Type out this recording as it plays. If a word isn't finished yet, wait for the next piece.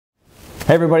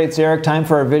Hey everybody, it's Eric. Time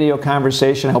for our video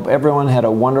conversation. I hope everyone had a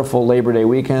wonderful Labor Day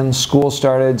weekend. School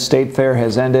started, State Fair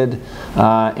has ended,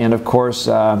 and of course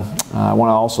I want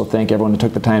to also thank everyone who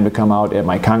took the time to come out at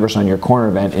my Congress on Your Corner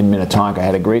event in Minnetonka. I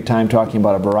had a great time talking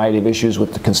about a variety of issues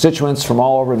with the constituents from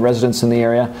all over and residents in the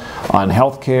area on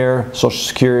health care, Social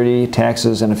Security,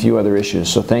 taxes, and a few other issues.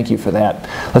 So thank you for that.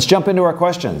 Let's jump into our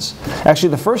questions. Actually,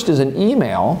 the first is an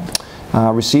email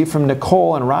received from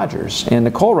Nicole and Rogers. And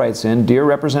Nicole writes in, Dear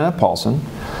Representative Paulson,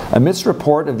 amidst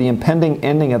report of the impending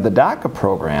ending of the DACA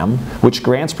program, which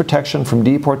grants protection from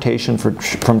deportation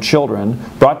from children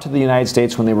brought to the United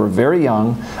States when they were very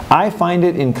young, I find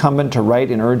it incumbent to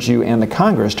write and urge you and the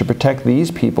Congress to protect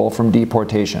these people from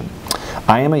deportation.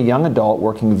 I am a young adult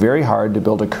working very hard to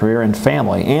build a career and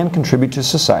family and contribute to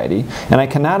society, and I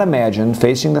cannot imagine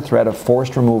facing the threat of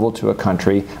forced removal to a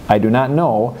country I do not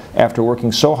know after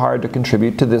working so hard to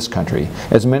contribute to this country,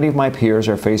 as many of my peers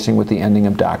are facing with the ending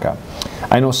of DACA.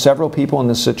 I know several people in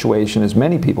this situation, as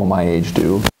many people my age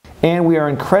do, and we are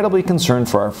incredibly concerned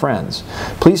for our friends.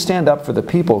 Please stand up for the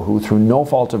people who, through no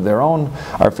fault of their own,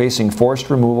 are facing forced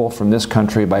removal from this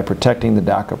country by protecting the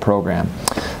DACA program.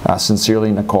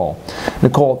 Sincerely, Nicole.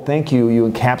 Nicole, thank you. You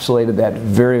encapsulated that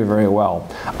very, very well.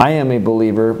 I am a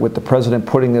believer, with the President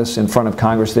putting this in front of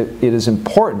Congress, that it is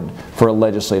important for a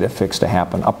legislative fix to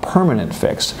happen, a permanent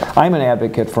fix. I'm an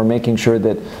advocate for making sure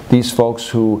that these folks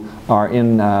who are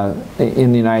in the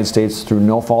United States through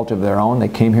no fault of their own, they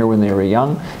came here when they were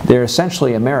young, they're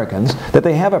essentially Americans, that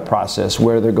they have a process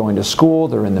where they're going to school,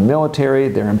 they're in the military,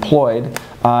 they're employed,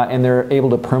 and they're able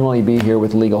to permanently be here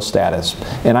with legal status.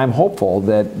 And I'm hopeful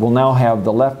that we'll now have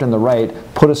the left and the right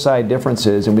put aside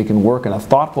differences and we can work in a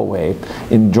thoughtful way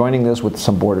in joining this with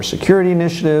some border security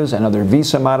initiatives and other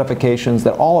visa modifications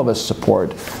that all of us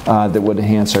support that would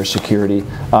enhance our security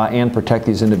and protect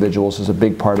these individuals as a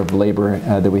big part of labor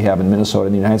that we have in Minnesota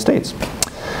and the United States.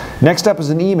 Next up is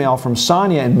an email from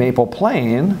Sonia in Maple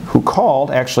Plain, who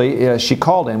called, she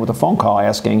called in with a phone call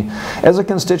asking, as a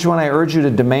constituent, I urge you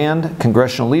to demand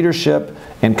congressional leadership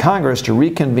and Congress to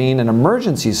reconvene an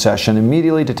emergency session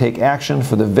immediately to take action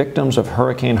for the victims of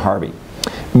Hurricane Harvey.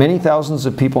 Many thousands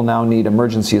of people now need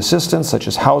emergency assistance, such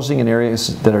as housing in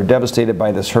areas that are devastated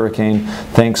by this hurricane.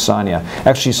 Thanks, Sonia.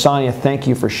 Actually, Sonia, thank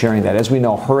you for sharing that. As we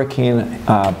know, Hurricane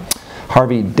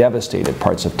Harvey devastated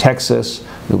parts of Texas,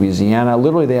 Louisiana.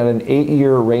 Literally, they had an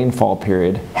 8-year rainfall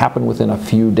period happen within a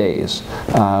few days,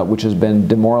 which has been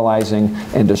demoralizing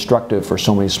and destructive for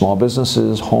so many small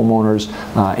businesses, homeowners,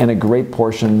 and a great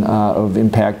portion of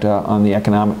impact on the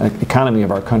economy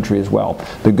of our country as well.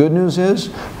 The good news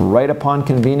is, right upon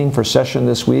convening for session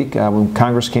this week, when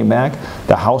Congress came back,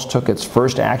 the House took its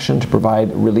first action to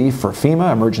provide relief for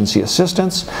FEMA, emergency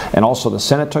assistance, and also the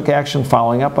Senate took action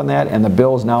following up on that, and the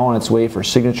bill is now on its way for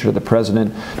signature to the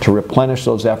President to replenish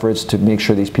those efforts to make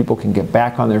sure these people can get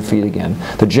back on their feet again.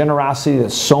 The generosity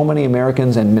that so many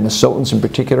Americans and Minnesotans in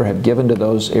particular have given to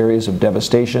those areas of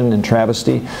devastation and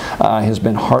travesty has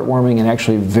been heartwarming and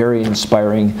actually very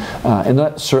inspiring. And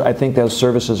I think those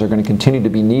services are going to continue to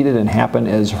be needed and happen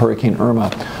as Hurricane Irma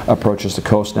approaches the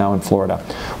coast now in Florida.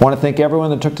 I want to thank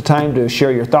everyone that took the time to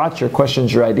share your thoughts, your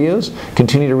questions, your ideas.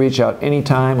 Continue to reach out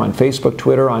anytime on Facebook,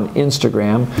 Twitter, on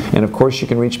Instagram, and of course you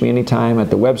can reach me anytime at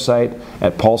the website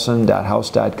at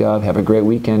paulson.house.gov. Have a great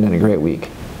weekend and a great week.